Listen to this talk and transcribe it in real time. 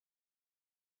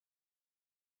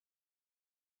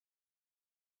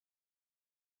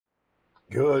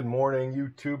Good morning,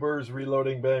 YouTubers.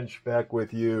 Reloading Bench back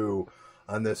with you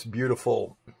on this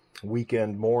beautiful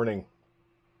weekend morning.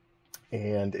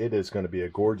 And it is going to be a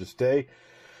gorgeous day.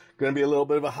 Going to be a little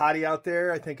bit of a hottie out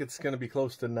there. I think it's going to be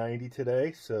close to 90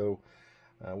 today. So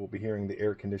we'll be hearing the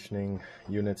air conditioning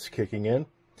units kicking in.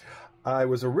 I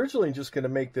was originally just going to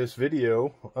make this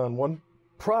video on one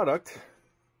product,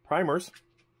 primers.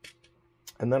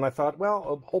 And then I thought,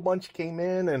 well, a whole bunch came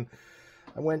in and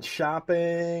I went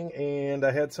shopping and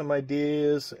I had some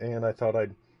ideas and I thought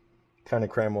I'd kind of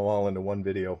cram them all into one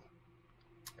video.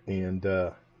 And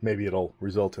maybe it'll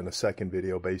result in a second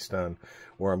video based on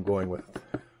where I'm going with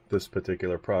this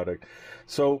particular product.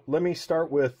 So let me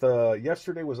start with,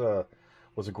 yesterday was a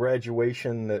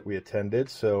graduation that we attended.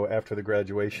 So after the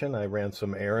graduation, I ran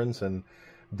some errands and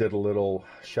did a little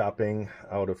shopping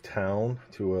out of town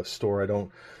to a store I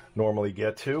don't normally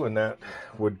get to, and that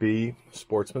would be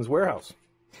Sportsman's Warehouse.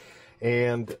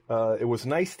 And it was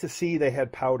nice to see they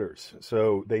had powders.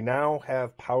 So they now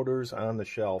have powders on the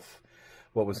shelf.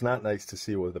 What was not nice to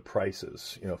see were the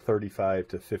prices, you know, 35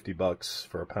 to 50 bucks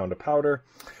for a pound of powder,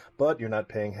 but you're not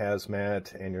paying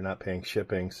hazmat and you're not paying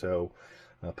shipping. So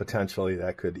potentially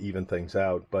that could even things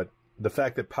out. But the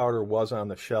fact that powder was on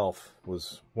the shelf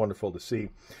was wonderful to see.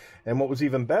 And what was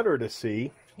even better to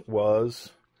see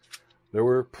was there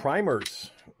were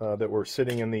primers that were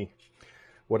sitting in the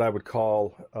what I would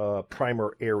call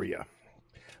primer area.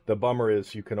 The bummer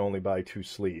is you can only buy 2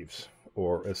 sleeves,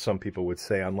 or as some people would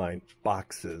say online,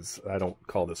 boxes. I don't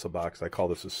call this a box, I call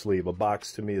this a sleeve. A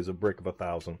box to me is a brick of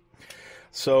 1,000.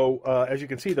 So as you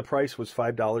can see, the price was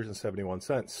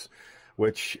 $5.71,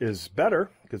 which is better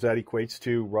because that equates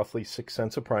to roughly 6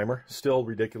 cents a primer. Still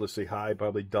ridiculously high,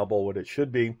 probably double what it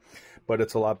should be, but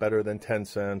it's a lot better than 10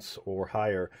 cents or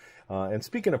higher. And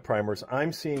speaking of primers,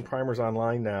 I'm seeing primers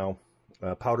online now.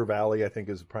 Powder Valley, I think,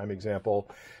 is a prime example.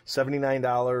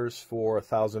 $79 for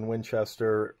 1,000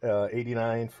 Winchester,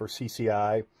 $89 for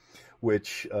CCI,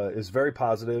 which is very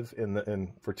positive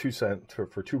for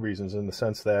two reasons. In the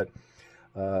sense that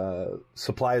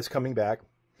supply is coming back,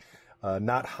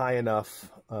 not high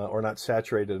enough or not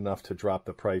saturated enough to drop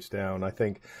the price down. I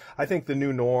think the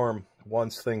new norm,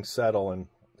 once things settle, and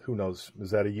who knows, is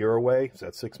that a year away? Is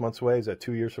that 6 months away? Is that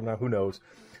 2 years from now? Who knows?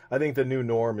 I think the new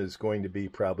norm is going to be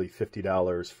probably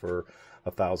 $50 for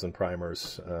 1,000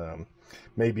 primers,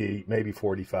 maybe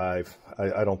 45.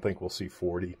 I don't think we'll see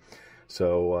 40.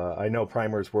 So I know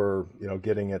primers were,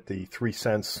 getting at the 3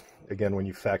 cents again when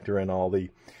you factor in all the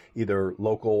either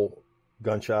local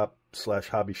gun shop /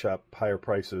 hobby shop higher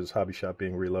prices, hobby shop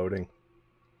being Reloading,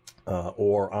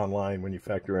 or online when you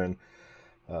factor in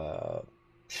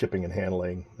shipping and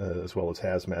handling as well as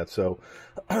hazmat. So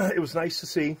it was nice to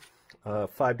see.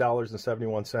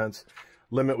 $5.71.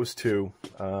 Limit was 2.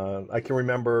 I can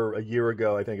remember a year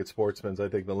ago, I think at Sportsman's, I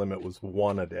think the limit was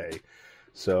 1 a day.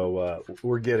 So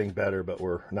we're getting better, but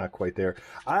we're not quite there.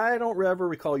 I don't ever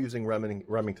recall using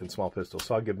Remington small pistols,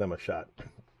 so I'll give them a shot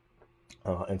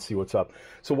and see what's up.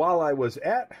 So while I was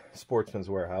at Sportsman's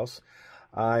Warehouse,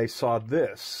 I saw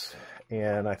this,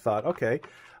 and I thought, okay,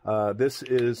 this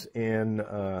is in,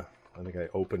 I think I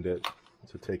opened it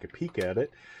to take a peek at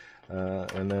it.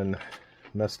 And then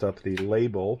messed up the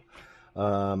label.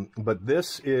 But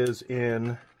this is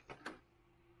in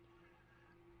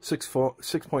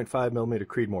 6.5 millimeter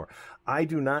Creedmoor. I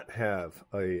do not have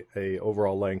a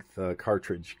overall length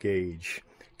cartridge gauge,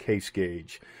 case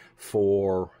gauge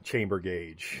for chamber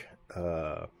gauge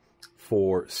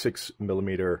for 6.5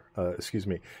 millimeter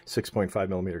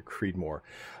Creedmoor.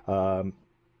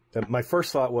 My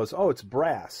first thought was, oh, it's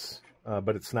brass,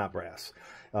 but it's not brass.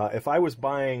 If I was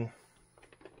buying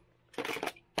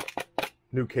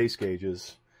new case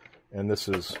gauges, and this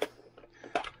is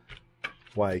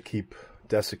why I keep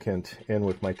desiccant in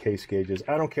with my case gauges,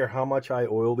 I don't care how much I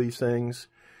oil these things,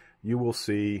 you will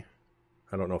see,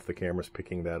 I don't know if the camera's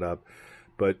picking that up,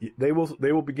 but they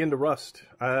will begin to rust.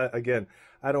 Again,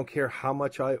 I don't care how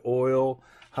much I oil,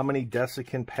 how many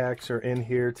desiccant packs are in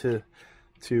here to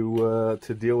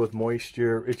deal with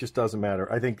moisture. It just doesn't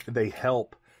matter. I think they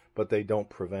help, but they don't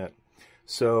prevent.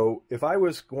 So if I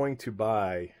was going to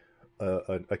buy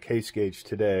a case gauge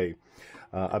today,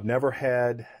 I've never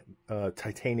had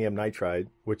titanium nitride,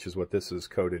 which is what this is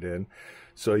coated in.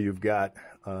 So you've got,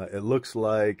 it looks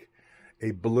like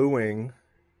a bluing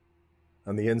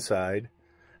on the inside,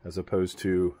 as opposed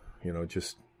to,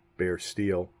 just bare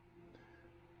steel.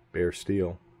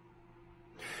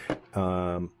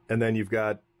 And then you've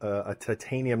got a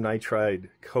titanium nitride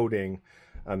coating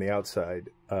on the outside.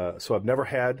 So I've never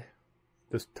had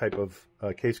this type of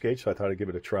case gauge, so I thought I'd give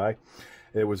it a try.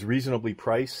 It was reasonably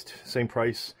priced, same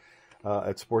price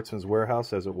at Sportsman's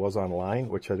Warehouse as it was online,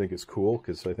 which I think is cool,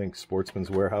 because I think Sportsman's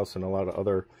Warehouse and a lot of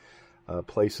other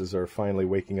places are finally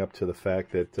waking up to the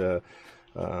fact that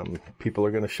people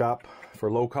are going to shop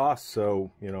for low cost.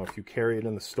 So, you know, if you carry it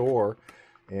in the store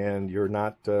and you're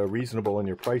not reasonable in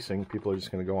your pricing, people are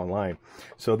just going to go online.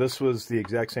 So this was the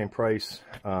exact same price,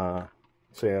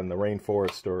 say on the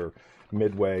Rainforest or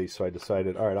Midway. So I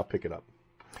decided, all right, I'll pick it up,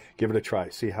 give it a try,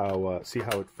 see how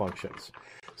it functions.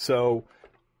 So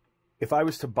if I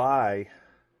was to buy,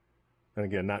 and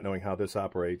again, not knowing how this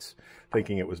operates,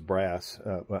 thinking it was brass,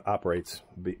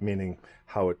 meaning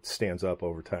how it stands up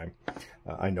over time.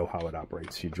 I know how it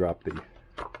operates. You drop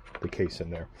the case in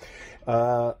there.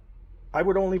 I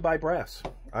would only buy brass.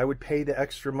 I would pay the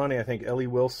extra money. I think Ellie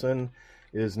Wilson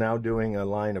is now doing a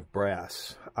line of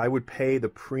brass. I would pay the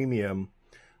premium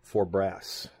for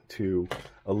brass to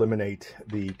eliminate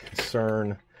the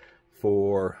concern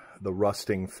for the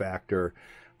rusting factor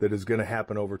that is going to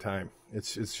happen over time.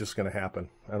 It's just going to happen.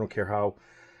 I don't care how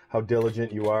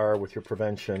diligent you are with your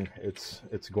prevention.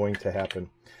 It's going to happen.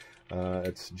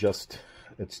 It's just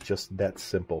that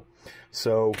simple.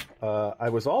 So I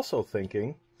was also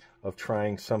thinking of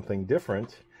trying something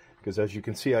different, because as you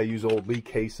can see, I use old Lee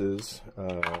cases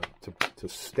to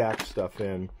stack stuff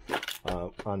in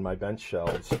on my bench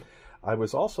shelves. I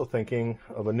was also thinking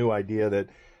of a new idea that,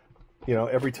 you know,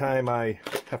 every time I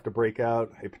have to break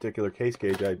out a particular case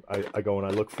gauge, I go and I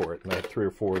look for it. And I have 3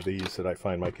 or 4 of these that I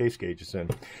find my case gauges in.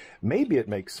 Maybe it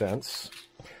makes sense,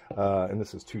 and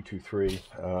this is 223.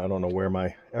 I don't know where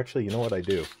my, actually, you know what I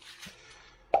do?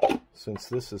 Since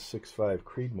this is 6.5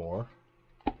 Creedmoor,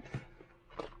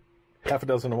 half a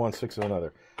dozen of one, 6 of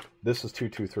another. This is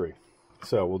 223.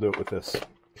 So we'll do it with this.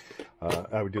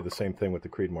 I would do the same thing with the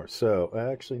Creedmoor. So,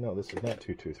 actually, no, this is not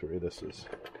 223. This is,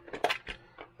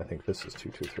 I think this is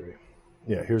 223.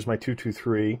 Yeah, here's my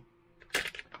 223.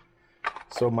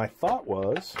 So my thought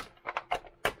was,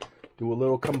 do a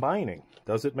little combining.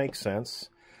 Does it make sense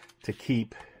to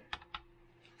keep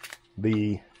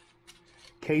the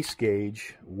case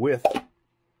gauge with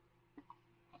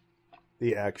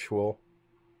the actual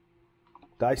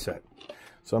die set?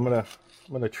 So I'm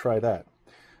gonna try that.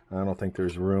 I don't think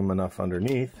there's room enough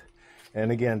underneath. And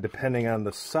again, depending on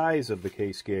the size of the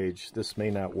case gauge, this may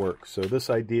not work. So this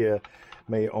idea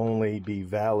may only be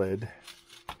valid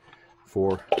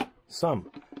for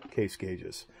some case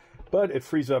gauges. But it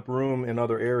frees up room in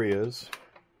other areas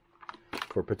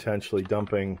for potentially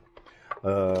dumping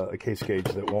a case gauge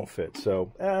that won't fit.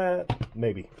 So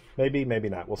maybe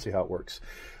not. We'll see how it works.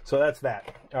 So that's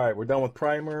that. All right, we're done with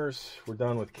primers. We're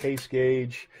done with case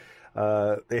gauge.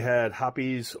 They had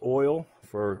Hoppy's oil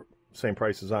for same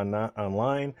price as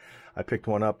online. I picked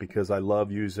one up because I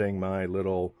love using my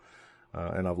little,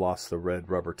 and I've lost the red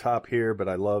rubber top here, but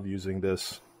I love using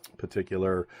this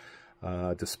particular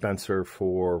dispenser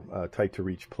for tight to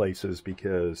reach places,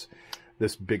 because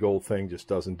this big old thing just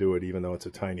doesn't do it, even though it's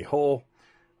a tiny hole.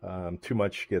 Too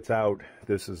much gets out.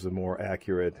 This is a more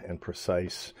accurate and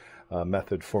precise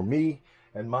method for me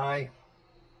and my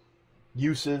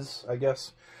uses, I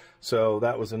guess. So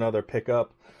that was another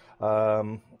pickup.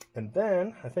 And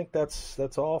then I think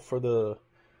that's all for the,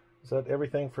 is that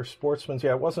everything for Sportsman's?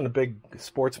 Yeah, it wasn't a big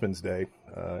Sportsman's Day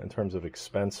in terms of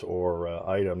expense or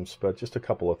items, but just a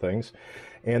couple of things.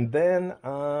 And then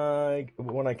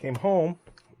when I came home,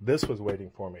 this was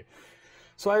waiting for me.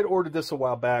 So I had ordered this a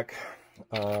while back.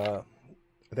 I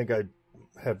think I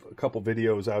have a couple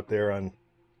videos out there on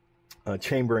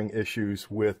chambering issues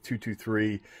with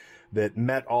 223 that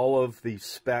met all of the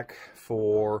spec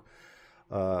for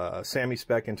SAMI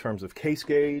spec in terms of case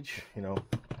gauge, you know,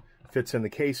 fits in the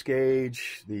case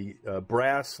gauge, the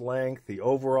brass length, the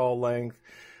overall length,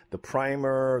 the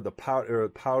primer, the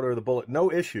powder, the bullet,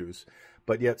 no issues,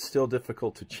 but yet still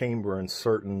difficult to chamber in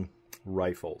certain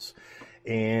rifles.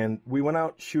 And we went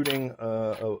out shooting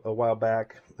a while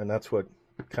back, and that's what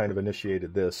kind of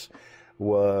initiated this.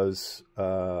 Was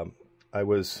I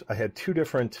had 2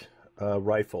 different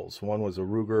rifles. One was a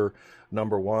Ruger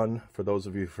 #1. For those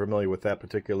of you familiar with that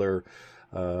particular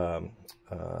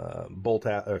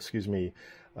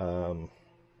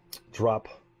drop.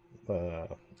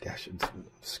 Gosh, it's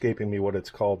escaping me what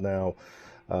it's called now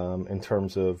in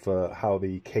terms of how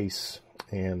the case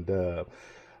and the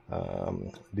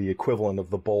equivalent of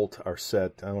the bolt are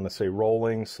set. I want to say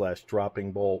rolling /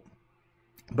 dropping bolt.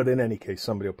 But in any case,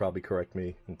 somebody will probably correct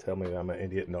me and tell me I'm an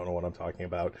idiot and don't know what I'm talking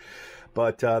about.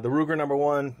 But the Ruger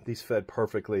 #1, these fed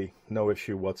perfectly, no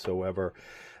issue whatsoever.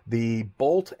 The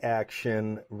bolt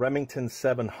action Remington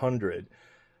 700,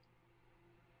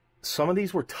 some of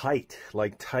these were tight,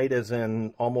 like tight as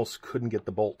in almost couldn't get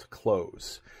the bolt to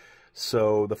close.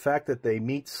 So the fact that they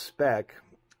meet spec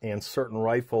and certain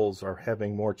rifles are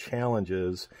having more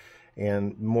challenges,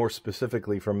 and more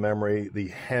specifically from memory, the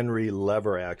Henry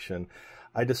lever action,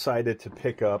 I decided to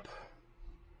pick up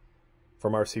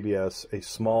from RCBS a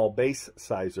small base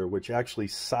sizer, which actually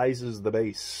sizes the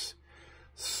base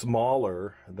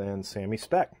smaller than Sammy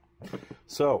spec.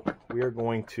 So we are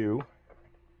going to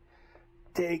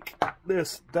take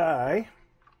this die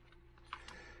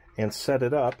and set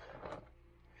it up.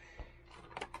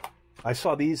 I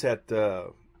saw these at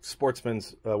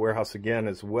Sportsman's Warehouse again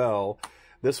as well.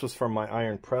 This was from my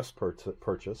iron press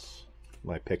purchase,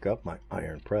 my pickup, my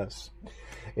iron press.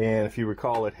 And if you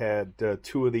recall, it had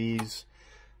two of these.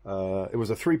 It was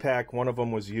a 3-pack. One of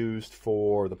them was used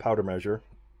for the powder measure,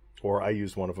 or I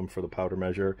used one of them for the powder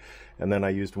measure, and then I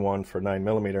used one for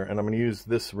 9mm. And I'm going to use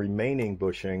this remaining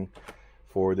bushing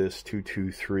for this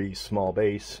 223 small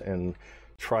base and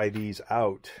try these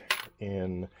out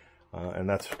in, and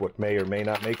that's what may or may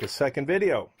not make a second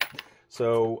video.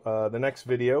 So the next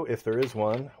video, if there is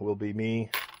one, will be me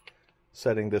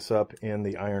setting this up in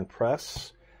the iron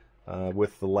press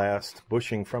with the last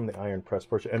bushing from the iron press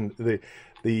purchase. And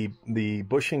the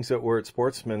bushings that were at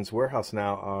Sportsman's Warehouse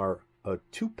now are a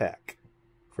 2-pack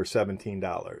for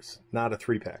 $17, not a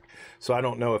 3-pack. So I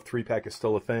don't know if 3-pack is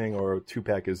still a thing or a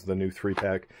 2-pack is the new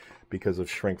 3-pack because of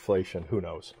shrinkflation. Who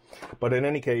knows? But in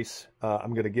any case,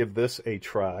 I'm going to give this a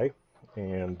try.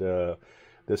 And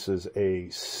this is a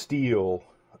steel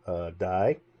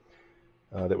die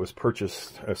that was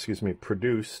produced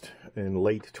in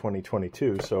late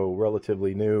 2022, so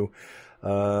relatively new.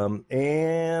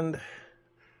 And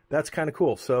that's kind of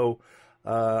cool. So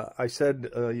I said,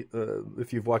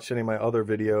 if you've watched any of my other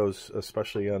videos,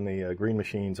 especially on the green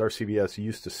machines, RCBS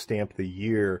used to stamp the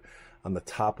year on the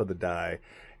top of the die.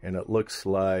 And it looks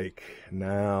like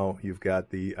now you've got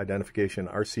the identification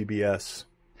RCBS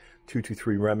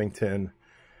 223 Remington,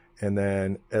 and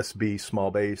then SB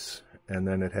small base, and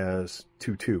then it has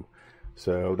 22.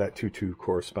 So that 22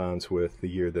 corresponds with the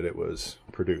year that it was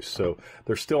produced. So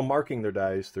they're still marking their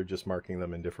dies, they're just marking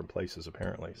them in different places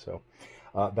apparently. So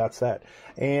that's that.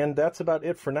 And that's about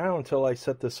it for now until I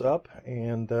set this up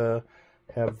and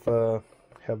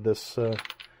have this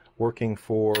working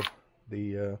for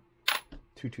the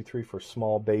 223 for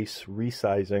small base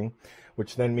resizing,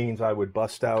 which then means I would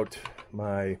bust out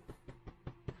my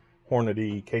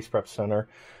Hornady Case Prep Center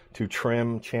to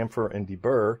trim, chamfer, and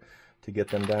deburr to get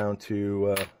them down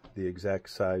to the exact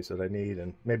size that I need.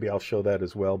 And maybe I'll show that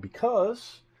as well,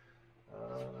 because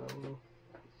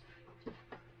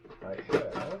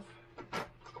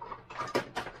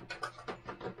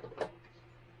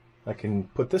I can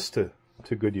put this to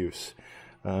good use.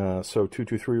 So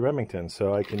 223 Remington.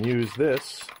 So I can use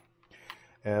this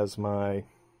as my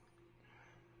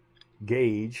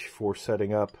gauge for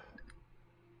setting up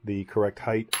the correct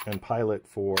height and pilot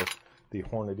for the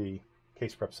Hornady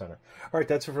Case Prep Center. All right,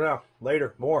 that's it for now.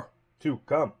 Later, more to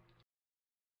come.